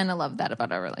I kind of love that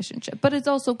about our relationship. But it's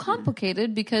also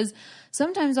complicated because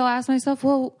sometimes I'll ask myself,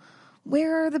 well,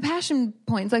 where are the passion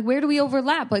points? Like, where do we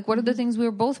overlap? Like, what are the things we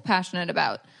were both passionate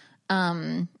about?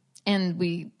 And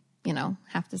we,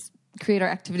 have to create our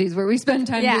activities where we spend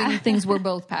time doing things we're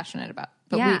both passionate about.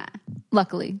 But we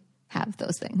luckily have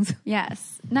those things.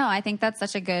 Yes. No, I think that's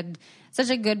such a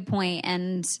good point.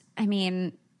 And I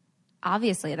mean,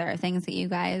 obviously there are things that you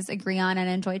guys agree on and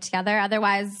enjoy together.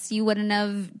 Otherwise you wouldn't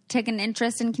have taken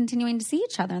interest in continuing to see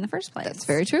each other in the first place. That's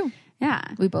very true. Yeah.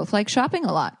 We both like shopping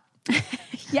a lot.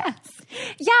 Yes.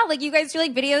 Yeah, like you guys do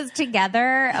like videos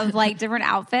together of like different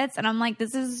outfits, and I'm like,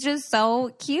 this is just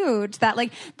so cute. That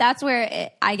like that's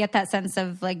where I get that sense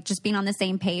of like just being on the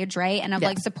same page, right? And of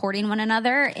like supporting one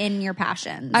another in your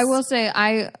passions. I will say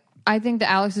I think that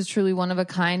Alex is truly one of a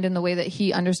kind in the way that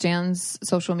he understands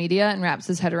social media and wraps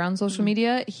his head around social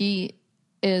media. He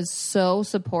is so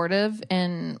supportive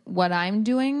in what I'm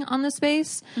doing on the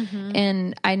space.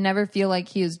 And I never feel like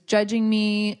he is judging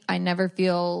me. I never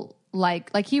feel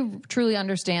like he truly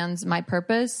understands my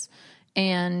purpose,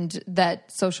 and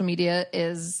that social media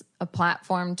is a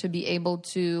platform to be able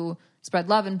to spread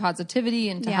love and positivity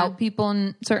and to help people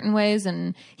in certain ways.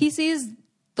 And he sees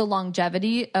the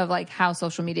longevity of like how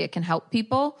social media can help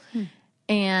people.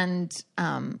 And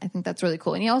I think that's really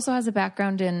cool. And he also has a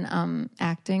background in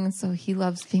acting, so he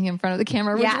loves being in front of the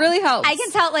camera, which really helps. I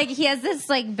can tell like he has this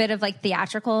like bit of like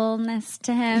theatricalness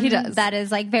to him. He does. That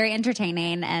is like very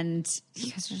entertaining, and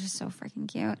you guys are just so freaking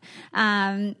cute.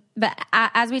 But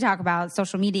as we talk about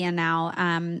social media now,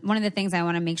 one of the things I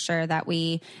want to make sure that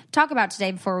we talk about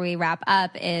today before we wrap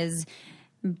up is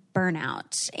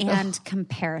burnout and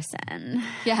comparison.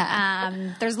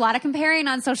 There's a lot of comparing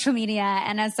on social media,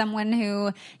 and as someone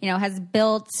who, you know, has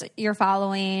built your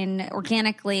following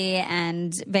organically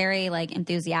and very like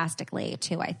enthusiastically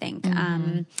too, I think,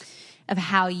 of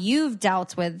how you've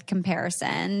dealt with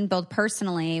comparison, both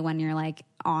personally when you're like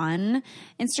on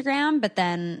Instagram, but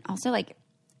then also like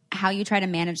how you try to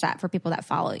manage that for people that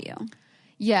follow you.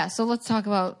 Yeah. So we'll talk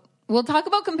about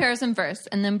comparison first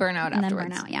and then burnout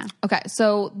afterwards. Then burnout, yeah. Okay.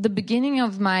 So the beginning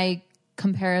of my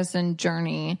comparison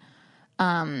journey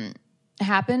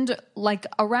happened like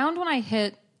around when I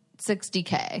hit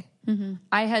 60K.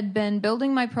 I had been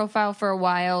building my profile for a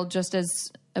while just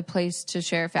as a place to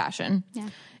share fashion. Yeah.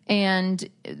 And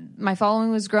my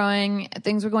following was growing.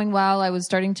 Things were going well. I was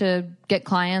starting to get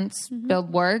clients,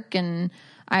 build work, and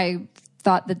I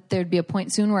thought that there'd be a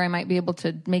point soon where I might be able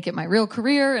to make it my real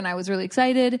career, and I was really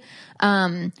excited.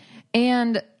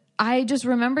 And I just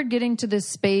remembered getting to this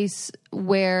space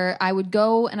where I would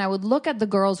go and I would look at the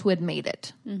girls who had made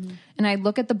it. And I'd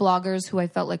look at the bloggers who I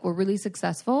felt like were really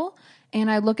successful, and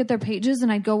I'd look at their pages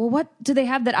and I'd go, well, what do they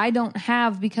have that I don't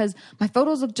have? Because my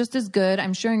photos look just as good.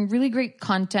 I'm sharing really great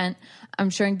content. I'm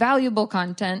sharing valuable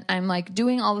content. I'm like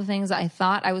doing all the things that I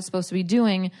thought I was supposed to be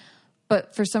doing.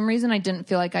 But for some reason, I didn't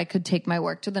feel like I could take my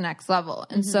work to the next level.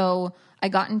 And so I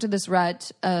got into this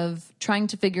rut of trying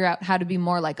to figure out how to be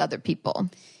more like other people.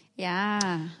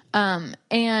 Yeah.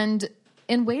 And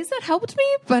in ways that helped me,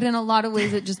 but in a lot of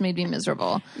ways it just made me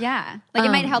miserable. Yeah. Like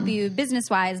it might help you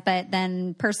business-wise, but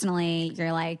then personally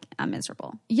you're like, I'm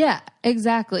miserable. Yeah,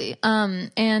 exactly.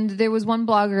 And there was one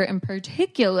blogger in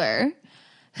particular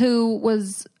who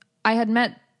I had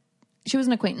met. She was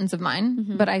an acquaintance of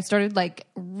mine, but I started like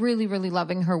really, really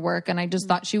loving her work. And I just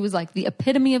thought she was like the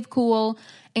epitome of cool.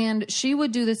 And she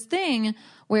would do this thing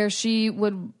where she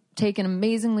would take an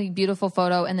amazingly beautiful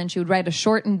photo and then she would write a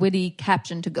short and witty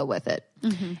caption to go with it.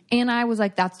 And I was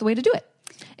like, that's the way to do it.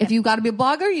 If you got to be a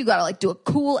blogger, you got to like do a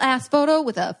cool ass photo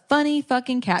with a funny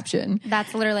fucking caption.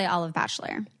 That's literally all of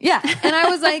Bachelor. Yeah. And I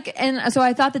was like, and so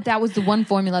I thought that was the one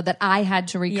formula that I had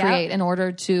to recreate in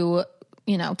order to,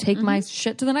 you know, take my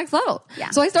shit to the next level. Yeah.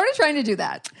 So I started trying to do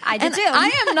that. I did too.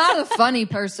 I am not a funny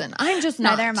person. I'm just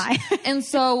not. Neither am I. And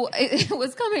so it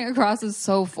was coming across as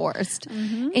so forced.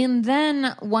 And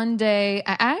then one day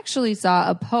I actually saw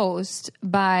a post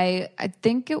by, I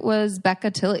think it was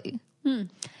Becca Tilley.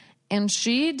 And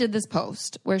she did this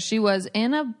post where she was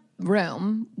in a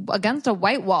room against a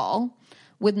white wall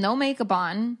with no makeup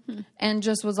on and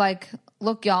just was like,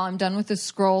 look, y'all, I'm done with this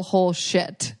scroll hole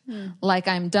shit. Like,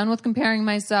 I'm done with comparing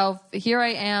myself. Here I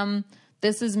am.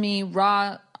 This is me,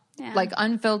 raw, like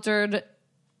unfiltered,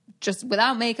 just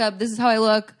without makeup. This is how I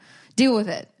look. Deal with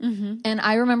it. And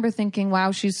I remember thinking,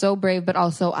 wow, she's so brave, but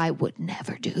also I would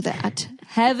never do that.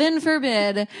 Heaven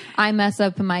forbid I mess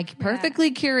up my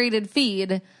perfectly curated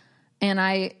feed. And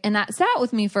that sat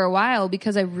with me for a while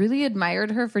because I really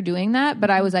admired her for doing that, but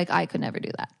I was like, I could never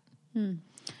do that.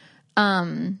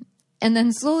 And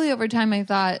then slowly over time, I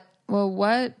thought, well,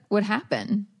 what would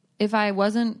happen if I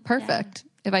wasn't perfect?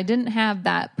 If I didn't have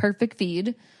that perfect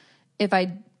feed, if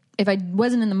I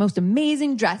wasn't in the most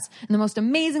amazing dress, in the most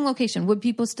amazing location, would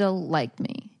people still like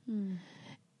me?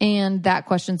 And that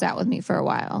question sat with me for a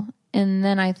while. And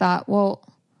then I thought, well,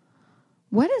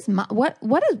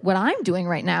 what I'm doing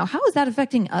right now? How is that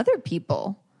affecting other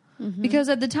people? Because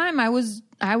at the time I was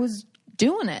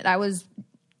doing it. I was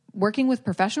working with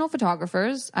professional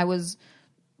photographers. I was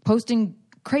posting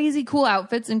crazy cool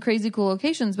outfits in crazy cool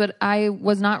locations, but I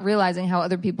was not realizing how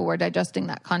other people were digesting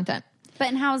that content. But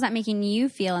and how is that making you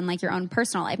feel in like your own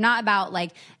personal life? Not about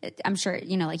like, I'm sure,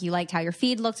 you know, like you liked how your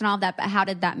feed looked and all of that, but how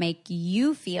did that make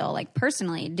you feel like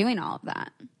personally doing all of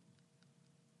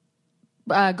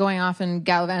that? Going off and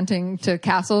gallivanting to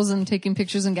castles and taking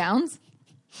pictures in gowns.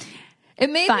 It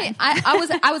made me,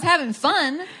 I was having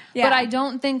fun, but I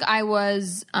don't think I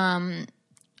was, I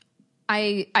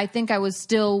think I was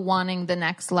still wanting the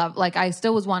next level. Like I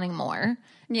still was wanting more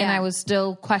and I was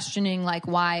still questioning like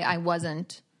why I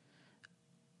wasn't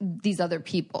these other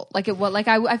people. Like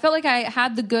I felt like I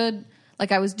had the good,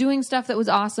 like I was doing stuff that was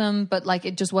awesome, but like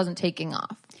it just wasn't taking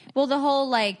off. Well, the whole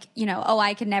like, you know, oh,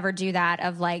 I could never do that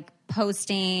of like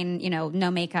posting, you know, no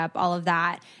makeup, all of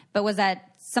that. But was that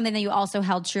something that you also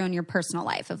held true in your personal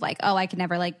life of like, oh, I could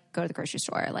never like go to the grocery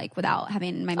store like without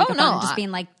having my makeup on and just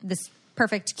being like this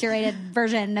perfect curated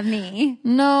version of me?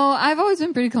 No, I've always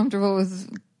been pretty comfortable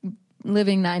with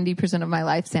living 90% of my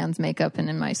life sans makeup and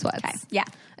in my sweats. Okay. Yeah.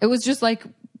 It was just like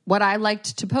what I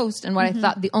liked to post and what I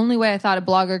thought the only way I thought a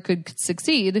blogger could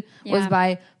succeed was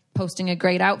by posting a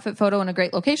great outfit photo in a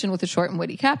great location with a short and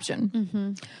witty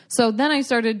caption. So then I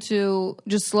started to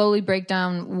just slowly break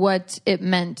down what it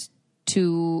meant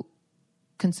to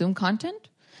consume content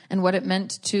and what it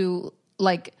meant to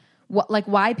like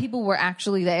why people were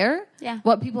actually there,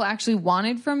 what people actually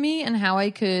wanted from me and how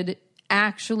I could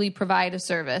actually provide a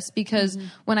service. Because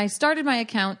when I started my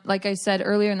account, like I said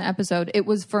earlier in the episode, it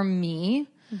was for me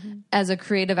as a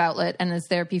creative outlet and as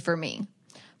therapy for me.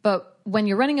 But when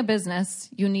you're running a business,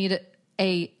 you need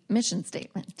a mission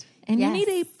statement. And you need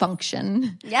a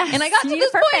function. Yes. And I got to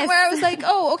this point where I was like,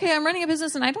 oh, okay, I'm running a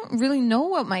business and I don't really know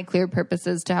what my clear purpose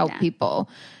is to help people.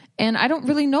 And I don't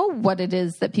really know what it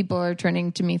is that people are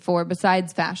turning to me for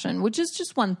besides fashion, which is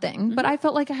just one thing. But I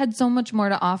felt like I had so much more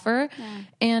to offer.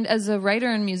 And as a writer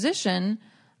and musician,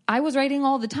 I was writing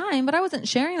all the time, but I wasn't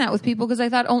sharing that with people because I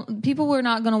thought people were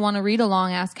not going to want to read a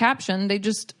long-ass caption. They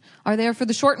just are there for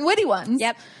the short and witty ones.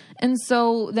 Yep. And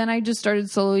so then I just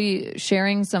started slowly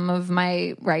sharing some of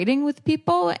my writing with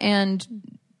people and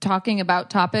talking about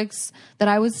topics that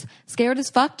I was scared as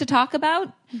fuck to talk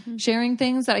about, sharing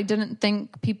things that I didn't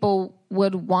think people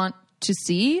would want to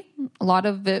see. A lot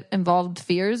of it involved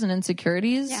fears and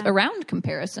insecurities around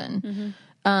comparison.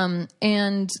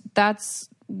 And that's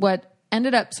what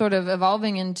ended up sort of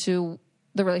evolving into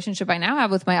the relationship I now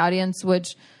have with my audience,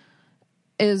 which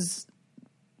is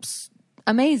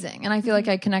amazing. And I feel like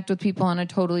I connect with people on a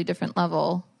totally different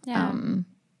level.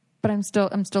 But I'm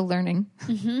still learning.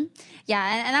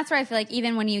 Yeah. And that's where I feel like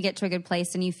even when you get to a good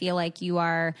place and you feel like you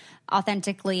are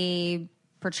authentically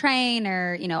portraying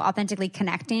or, you know, authentically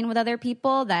connecting with other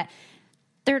people, that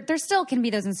there still can be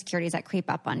those insecurities that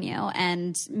creep up on you,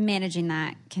 and managing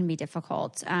that can be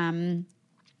difficult. And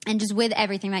just with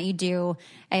everything that you do,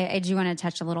 I do want to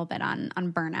touch a little bit on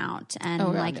burnout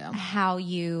and how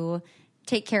you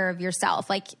take care of yourself,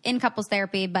 like in couples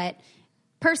therapy, but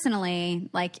personally,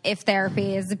 like if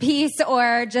therapy is a piece,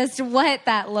 or just what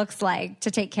that looks like to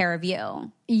take care of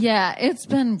you. Yeah, it's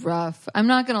been rough. I'm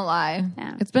not going to lie.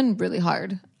 Yeah. It's been really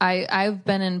hard. I've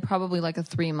been in probably like a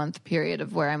 3-month period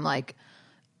of where I'm like,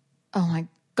 oh my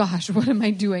gosh, what am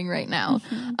I doing right now?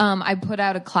 I put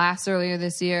out a class earlier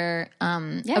this year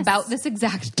about this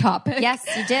exact topic. Yes,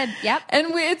 you did. Yep. And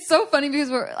it's so funny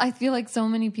because I feel like so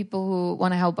many people who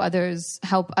want to help others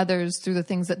through the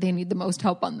things that they need the most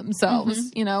help on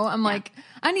themselves. You know, I'm like,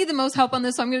 I need the most help on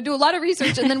this, so I'm going to do a lot of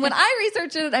research. And then when I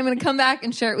research it, I'm going to come back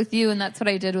and share it with you. And that's what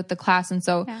I did with the class. And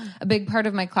so a big part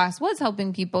of my class was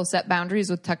helping people set boundaries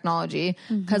with technology,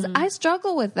 because I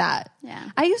struggle with that.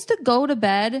 Yeah. I used to go to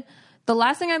bed. The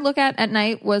last thing I'd look at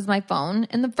night was my phone,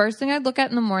 and the first thing I'd look at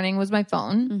in the morning was my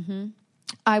phone.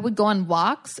 I would go on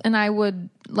walks, and I would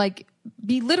like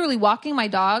be literally walking my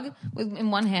dog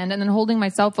in one hand and then holding my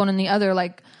cell phone in the other,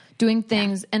 like doing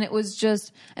things. And it was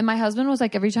just, and my husband was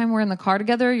like, every time we're in the car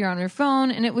together, you're on your phone.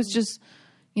 And it was just,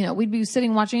 you know, we'd be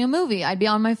sitting watching a movie, I'd be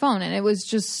on my phone, and it was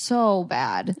just so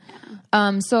bad.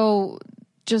 So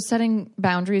just setting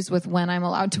boundaries with when I'm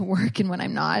allowed to work and when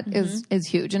I'm not is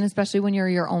huge. And especially when you're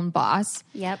your own boss.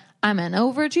 Yep. I'm an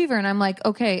overachiever, and I'm like,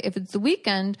 okay, if it's the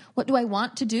weekend, what do I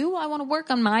want to do? I want to work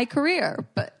on my career.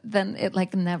 But then it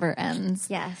like never ends.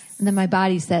 Yes. And then my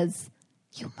body says,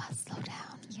 you must slow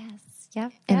down. Yes.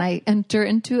 Yep. And I enter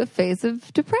into a phase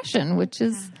of depression, which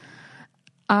is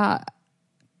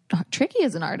tricky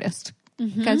as an artist,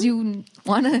 because you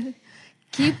want to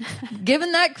keep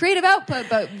giving that creative output.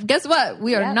 But guess what?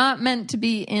 We are not meant to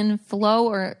be in flow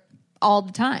or all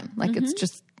the time. Like it's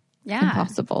just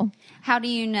impossible. How do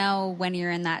you know when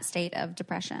you're in that state of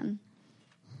depression?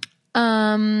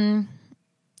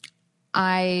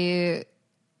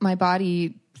 My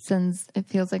body sends, it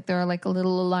feels like there are like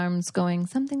little alarms going,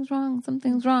 something's wrong.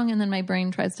 And then my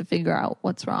brain tries to figure out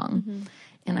what's wrong.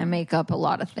 And I make up a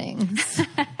lot of things.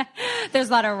 There's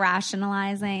a lot of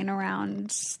rationalizing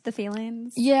around the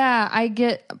feelings. Yeah, I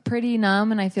get pretty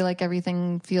numb and I feel like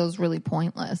everything feels really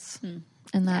pointless.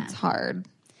 And that's hard.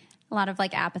 A lot of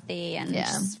like apathy and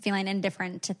just feeling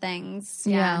indifferent to things.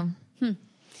 Yeah.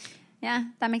 Yeah,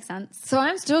 that makes sense. So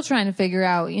I'm still trying to figure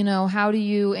out, you know, how do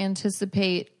you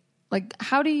anticipate, like,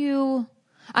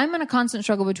 I'm in a constant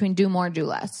struggle between do more, do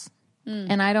less.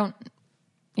 And I don't,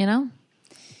 you know.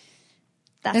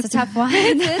 That's a tough one.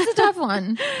 It's a tough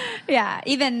one. Yeah.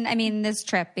 Even, I mean, this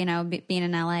trip, you know, being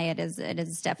in LA, it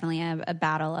is definitely a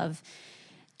battle of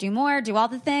do more, do all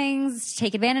the things,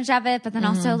 take advantage of it, but then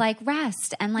also like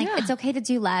rest and like it's okay to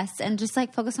do less and just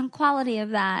like focus on quality of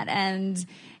that. And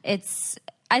it's,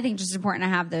 I think, just important to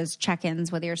have those check-ins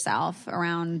with yourself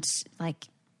around like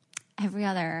every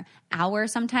other hour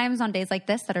sometimes on days like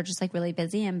this that are just like really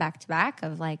busy and back to back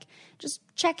of like just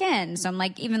check in. So I'm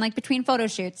like, even like between photo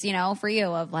shoots, you know, for you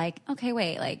of like, okay,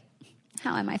 wait, like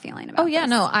how am I feeling about this?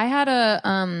 No, I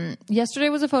had yesterday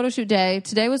was a photo shoot day.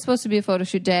 Today was supposed to be a photo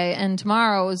shoot day. And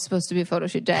tomorrow was supposed to be a photo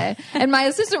shoot day. And my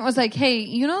assistant was like, hey,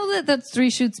 you know that's 3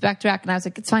 shoots back to back. And I was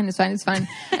like, it's fine.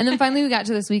 And then finally we got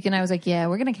to this week and I was like, yeah,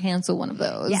 we're going to cancel one of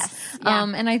those. Yes. Yeah.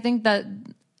 And I think that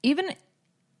even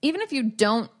if you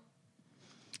don't,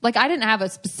 like, I didn't have a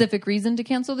specific reason to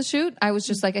cancel the shoot. I was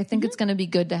just like, I think it's going to be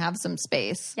good to have some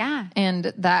space. Yeah. And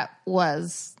that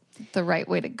was the right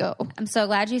way to go. I'm so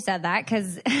glad you said that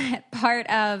because part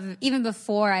of, even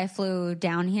before I flew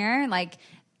down here, like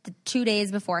the 2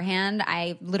 days beforehand,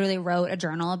 I literally wrote a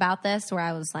journal about this where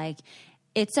I was like,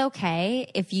 it's okay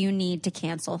if you need to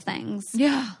cancel things.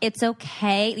 Yeah. It's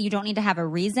okay. You don't need to have a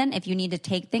reason. If you need to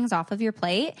take things off of your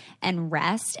plate and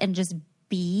rest and just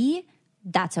be,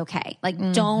 that's okay.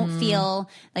 Like, don't feel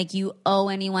like you owe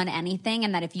anyone anything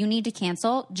and that if you need to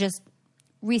cancel, just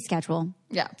reschedule.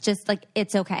 Yeah. Just like,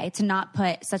 it's okay to not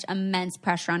put such immense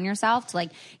pressure on yourself to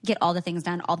like get all the things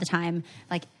done all the time,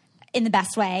 like in the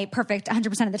best way, perfect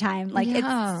 100% of the time. Like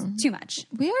it's too much.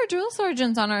 We are drill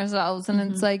sergeants on ourselves and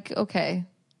it's like, okay,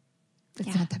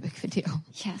 it's not that big of a deal.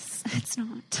 Yes, it's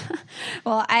not.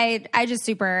 Well, I just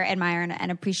super admire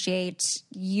and appreciate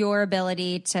your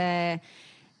ability to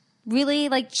really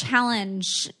like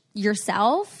challenge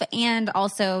yourself and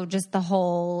also just the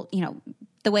whole, you know,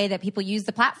 the way that people use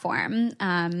the platform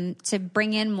to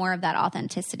bring in more of that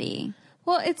authenticity.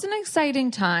 Well, it's an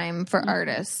exciting time for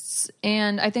artists.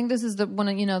 And I think this is the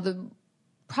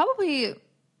probably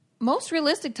most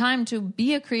realistic time to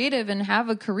be a creative and have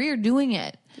a career doing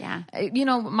it. Yeah. You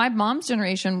know, my mom's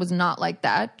generation was not like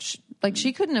that.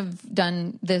 She couldn't have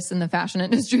done this in the fashion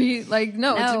industry. Like,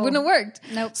 no. It wouldn't have worked.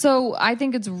 Nope. So I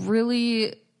think it's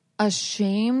really a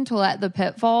shame to let the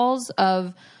pitfalls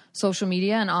of social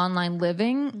media and online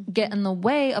living get in the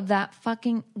way of that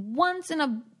fucking once in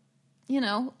a, you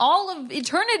know, all of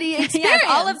eternity experience. Yes,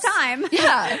 all of time.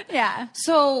 Yeah. Yeah.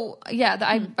 So, yeah,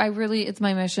 I really, it's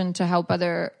my mission to help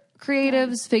other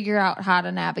creatives figure out how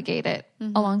to navigate it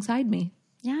alongside me.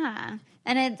 Yeah.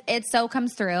 And it so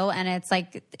comes through and it's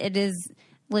like, it is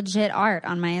legit art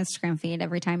on my Instagram feed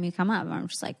every time you come up. I'm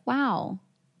just like, wow.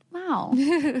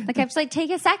 Like I have to like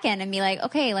take a second and be like,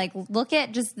 okay, like look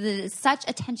at just such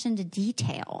attention to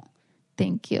detail.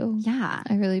 Thank you. Yeah.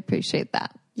 I really appreciate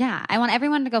that. Yeah. I want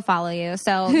everyone to go follow you.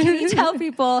 So can you tell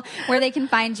people where they can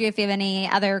find you if you have any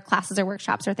other classes or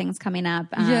workshops or things coming up?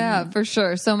 Yeah, for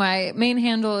sure. So my main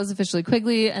handle is officially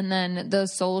Quigley and then the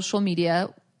social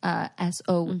media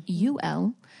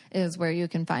SOUL is where you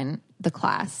can find the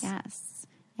class. Yes.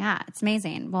 Yeah, it's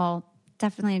amazing. Well,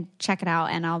 definitely check it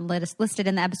out and I'll list it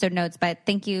in the episode notes, but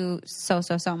thank you so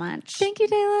much. Thank you,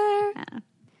 Taylor. Yeah.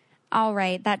 All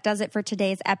right, that does it for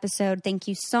today's episode. Thank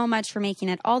you so much for making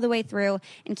it all the way through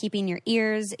and keeping your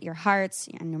ears, your hearts,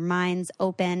 and your minds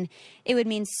open. It would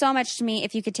mean so much to me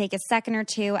if you could take a second or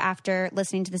two after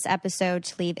listening to this episode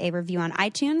to leave a review on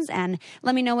iTunes and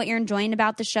let me know what you're enjoying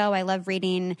about the show. I love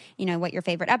reading, you know, what your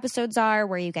favorite episodes are,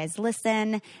 where you guys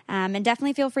listen, and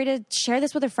definitely feel free to share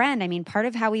this with a friend. I mean, part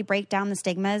of how we break down the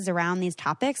stigmas around these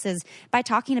topics is by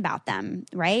talking about them,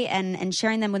 right? And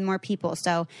sharing them with more people.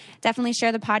 So definitely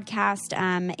share the podcast podcast.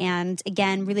 And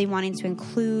again, really wanting to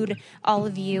include all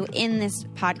of you in this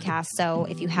podcast. So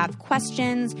if you have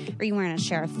questions or you want to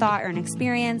share a thought or an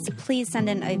experience, please send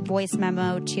in a voice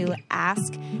memo to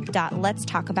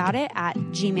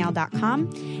ask.letstalkaboutit@gmail.com.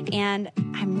 And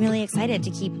I'm really excited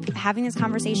to keep having these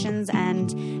conversations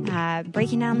and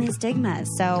breaking down these stigmas.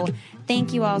 So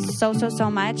thank you all so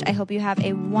much. I hope you have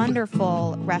a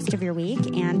wonderful rest of your week,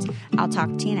 and I'll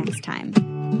talk to you next time.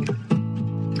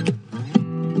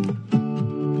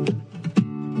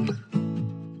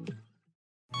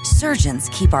 Surgeons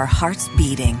keep our hearts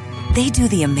beating. They do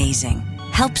the amazing,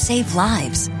 help save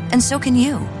lives, and so can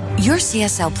you. Your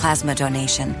CSL plasma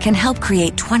donation can help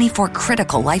create 24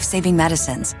 critical life-saving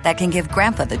medicines that can give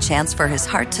Grandpa the chance for his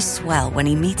heart to swell when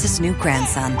he meets his new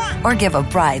grandson, or give a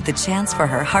bride the chance for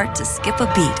her heart to skip a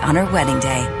beat on her wedding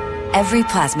day. Every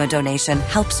plasma donation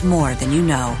helps more than you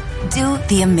know. Do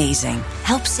the amazing.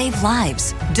 Help save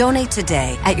lives. Donate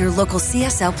today at your local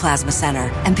CSL Plasma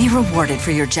Center and be rewarded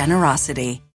for your generosity.